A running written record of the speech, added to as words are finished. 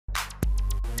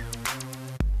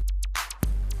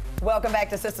Welcome back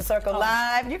to Sister Circle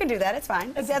Live. You can do that. It's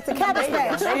fine. That's the cabbage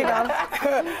patch. There you go.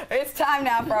 It's time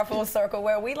now for our full circle,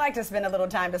 where we like to spend a little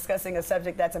time discussing a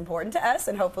subject that's important to us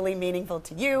and hopefully meaningful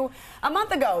to you. A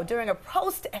month ago, during a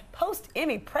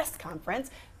post-Emmy press conference,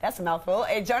 that's a mouthful,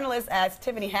 a journalist asked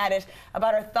Tiffany Haddish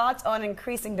about her thoughts on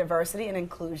increasing diversity and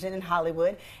inclusion in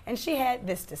Hollywood, and she had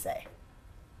this to say.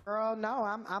 Girl, no,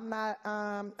 I'm not,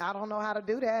 I don't know how to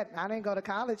do that. I didn't go to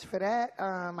college for that.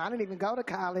 I didn't even go to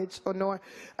college, or nor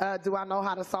do I know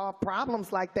how to solve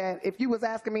problems like that. If you was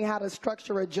asking me how to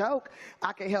structure a joke,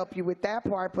 I could help you with that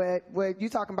part, but what you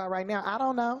talking about right now, I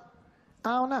don't know. I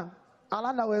don't know. All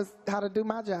I know is how to do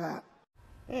my job.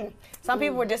 Some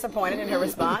people were disappointed in her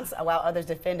response, while others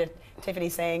defended Tiffany,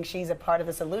 saying she's a part of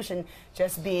the solution,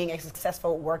 just being a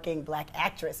successful working black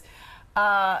actress.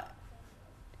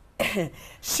 Okay,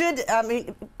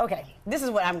 this is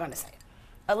what I'm going to say.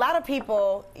 A lot of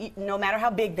people, no matter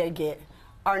how big they get,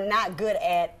 are not good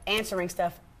at answering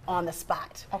stuff on the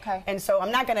spot. Okay. And so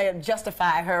I'm not going to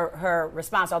justify her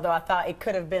response, although I thought it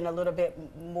could have been a little bit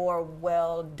more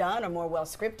well done or more well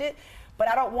scripted. But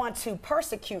I don't want to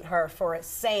persecute her for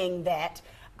saying that.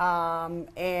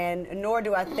 And nor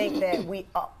do I think that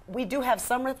we do have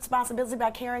some responsibility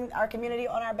by carrying our community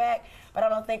on our back, but I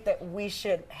don't think that we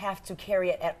should have to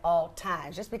carry it at all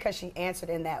times. Just because she answered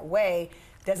in that way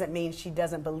doesn't mean she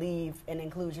doesn't believe in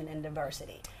inclusion and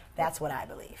diversity. That's what I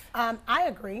believe. I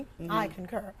agree. I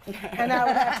concur. And I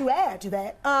would have to add to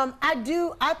that.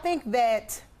 I think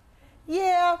that,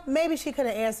 yeah, maybe she could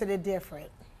have answered it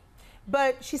different.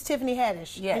 But she's Tiffany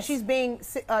Haddish, and she's being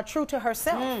true to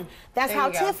herself. That's how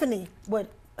Tiffany would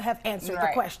have answered the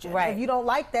question. If you don't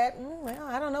like that, well,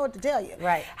 I don't know what to tell you.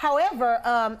 However,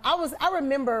 I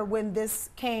remember when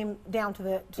this came down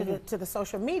to the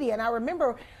social media, and I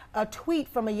remember a tweet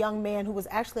from a young man who was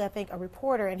actually, I think, a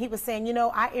reporter, and he was saying, you know,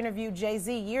 I interviewed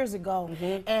Jay-Z years ago,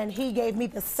 and he gave me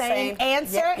the same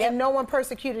answer, and no one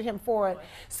persecuted him for it.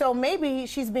 So maybe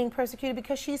she's being persecuted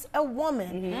because she's a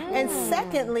woman. And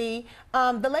secondly,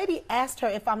 the lady asked her,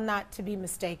 if I'm not to be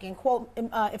mistaken, quote,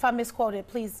 if I misquoted,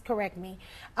 please correct me.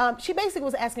 She basically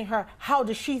was asking her, how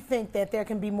does she think that there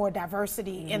can be more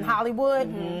diversity in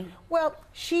Hollywood? Well,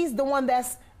 she's the one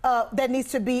that needs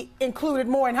to be included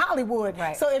more in Hollywood.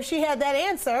 So if she had that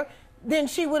answer, then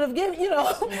she would have given, you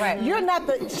know,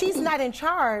 she's not in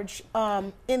charge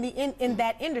in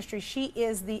that industry. She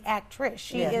is the actress.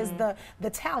 She is the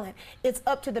talent. It's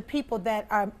up to the people that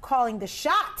are calling the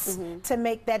shots to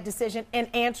make that decision and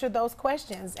answer those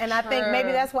questions. And I think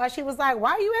maybe that's why she was like,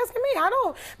 why are you asking me?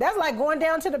 That's like going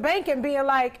down to the bank and being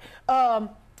like,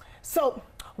 so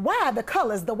why are the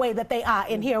colors the way that they are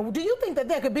in here? Do you think that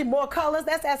there could be more colors?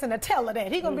 That's asking a teller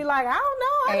that. He's going to be like, I don't know.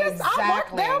 I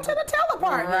worked down to the teller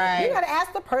part. You got to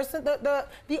ask the person,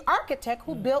 the architect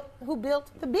who built the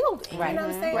building. You know what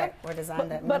I'm saying? Or designed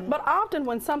that. But often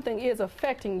when something is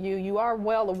affecting you, you are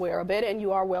well aware of it, and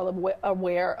you are well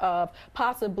aware of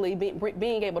possibly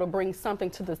being able to bring something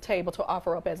to the table to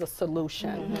offer up as a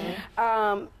solution.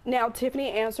 Now, Tiffany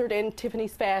answered in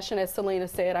Tiffany's fashion, as Selena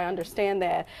said. I understand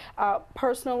that.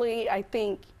 Personally, I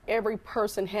think every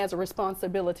person has a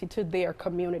responsibility to their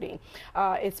community,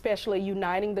 especially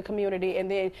uniting the community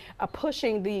and then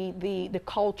pushing the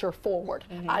culture forward.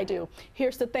 I do.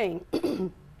 Here's the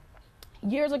thing.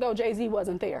 Years ago, Jay-Z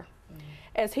wasn't there.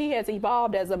 As he has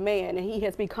evolved as a man and he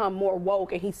has become more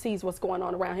woke and he sees what's going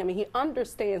on around him and he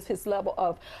understands his level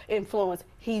of influence,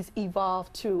 he's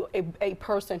evolved to a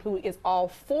person who is all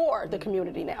for the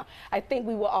community now. I think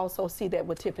we will also see that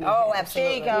with Tiffany. Oh,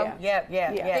 absolutely. There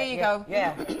you go.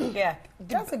 There you go.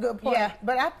 That's a good point.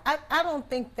 But I don't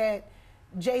think that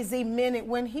Jay-Z meant it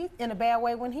when he, in a bad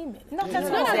way, when he meant it. No.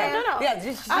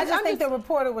 I just think the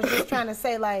reporter was just trying to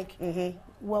say, like,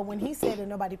 well, when he said it,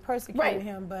 nobody persecuted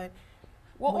him, but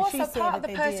well, also part of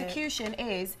the persecution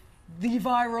is the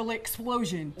viral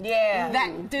explosion.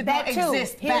 That did not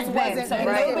exist back then. So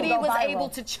nobody was able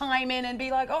to chime in and be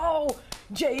like, oh,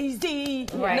 Jay-Z.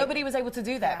 Nobody was able to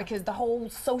do that because the whole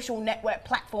social network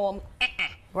platform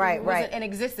wasn't in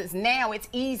existence. Now it's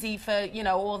easy for, you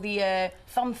know, all the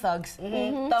thumb thugs.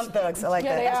 Thumb thugs, I like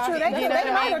that. That's true.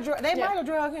 They might have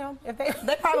drugged him. If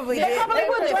they probably did. They probably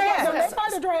would have dragged him. They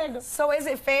might have dragged him. So is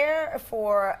it fair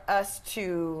for us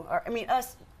to, or I mean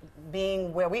us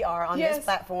being where we are on this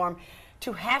platform,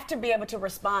 to have to be able to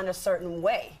respond a certain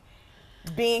way?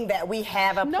 being that we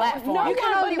have a platform.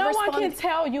 No one can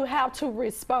tell you how to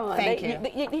respond. Thank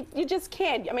you. You just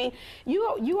can't. I mean,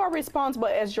 you are responsible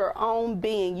as your own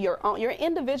being, you're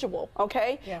individual,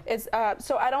 okay? Yeah. It's,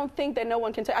 so I don't think that no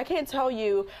one can tell. I can't tell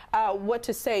you what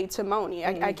to say to Moni.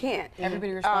 I can't.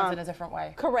 Everybody responds in a different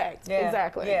way. Correct. Yeah.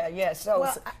 Exactly. Yeah. So,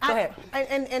 well, go ahead.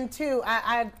 And two,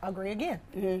 I agree again.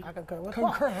 I concur with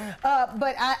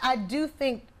but I do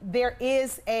think there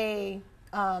is a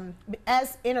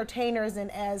as entertainers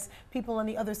and as people on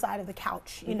the other side of the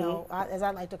couch, you know, as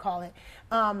I like to call it,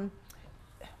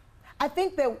 I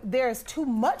think that there's too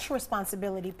much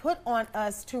responsibility put on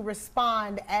us to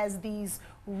respond as these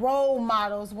role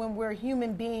models when we're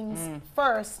human beings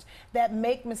first that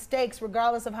make mistakes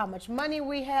regardless of how much money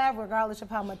we have, regardless of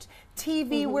how much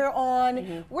TV we're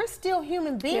on. We're still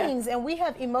human beings and we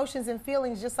have emotions and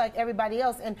feelings just like everybody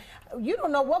else. And you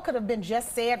don't know what could have been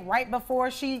just said right before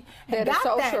she got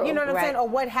that. You know what I'm saying? Or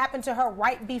what happened to her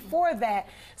right before that.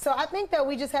 So I think that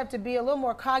we just have to be a little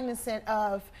more cognizant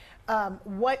of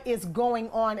what is going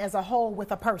on as a whole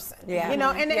with a person. You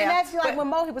know, and that's like when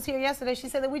Mohi was here yesterday, she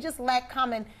said that we just lack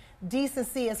common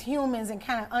decency as humans and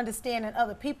kind of understanding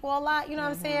other people a lot. You know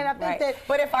what I'm saying? I think that.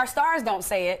 But if our stars don't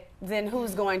say it, then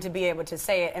who's going to be able to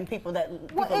say it? And people that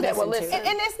will listen.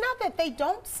 And it's not that they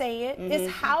don't say it;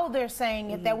 it's how they're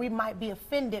saying it that we might be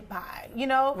offended by. You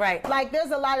know, Like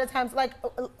there's a lot of times, like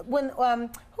when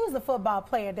who's the football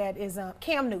player that is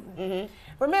Cam Newton?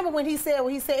 Remember when he said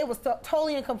it was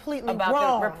totally and completely about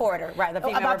wrong. the reporter, right? The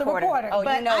female about reporter. the reporter. Oh,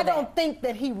 but you know I don't think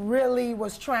that he really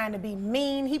was trying to be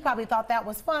mean. He probably thought that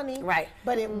was funny, right?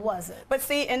 But it wasn't. But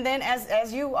see, and then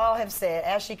as you all have said,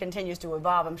 as she continues to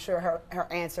evolve, I'm sure her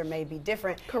answer may be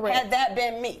different. Correct. Had that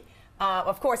been me,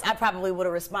 of course, I probably would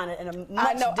have responded in a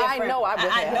much different. I know I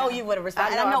would have. I know you would have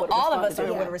responded. I know all of us would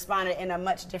have responded in a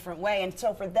much different way. And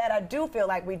so for that, I do feel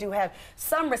like we do have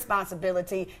some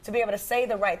responsibility to be able to say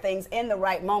the right things in the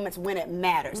right moments when it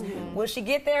matters. Will she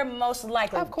get there? Most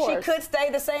likely. Of course. She could stay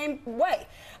the same way.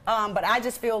 But I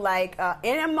just feel like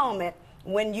in a moment,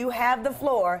 when you have the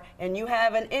floor and you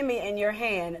have an Emmy in your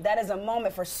hand, that is a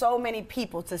moment for so many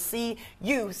people to see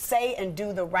you say and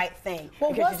do the right thing.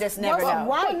 Well, because you just never know.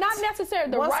 Well, not necessarily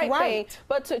the right thing,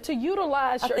 but to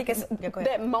utilize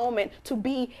that moment to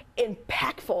be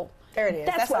impactful. There it is.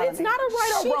 That's what it's not a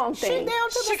right or wrong thing. She down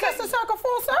to the sister circle,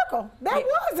 full circle. That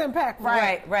was impactful.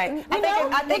 Right.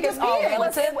 I think it's all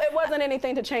relative. It wasn't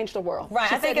anything to change the world. Right.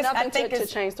 She said nothing to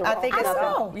change the world. I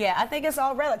think it's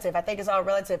all relative. I think it's all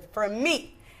relative. For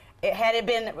me, had it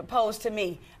been posed to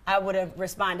me, I would have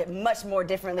responded much more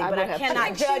differently. But I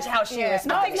cannot judge how she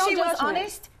responded. I think she was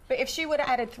honest, but if she would have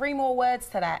added 3 more words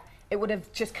to that, it would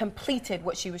have just completed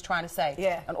what she was trying to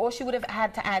say. And all she would have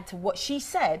had to add to what she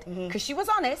said, because she was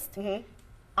honest,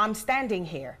 I'm standing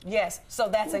here. Yes, so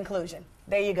that's inclusion.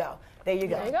 There you go. There you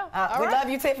go. There you go. We love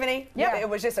you, Tiffany. Yeah, it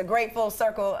was just a great full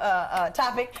circle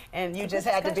topic, and you just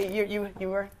had to be, you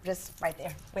were just right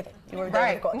there with it. You were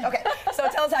right. Okay, so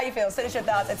tell us how you feel. Send us your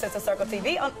thoughts at Sister Circle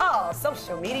TV on all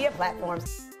social media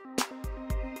platforms.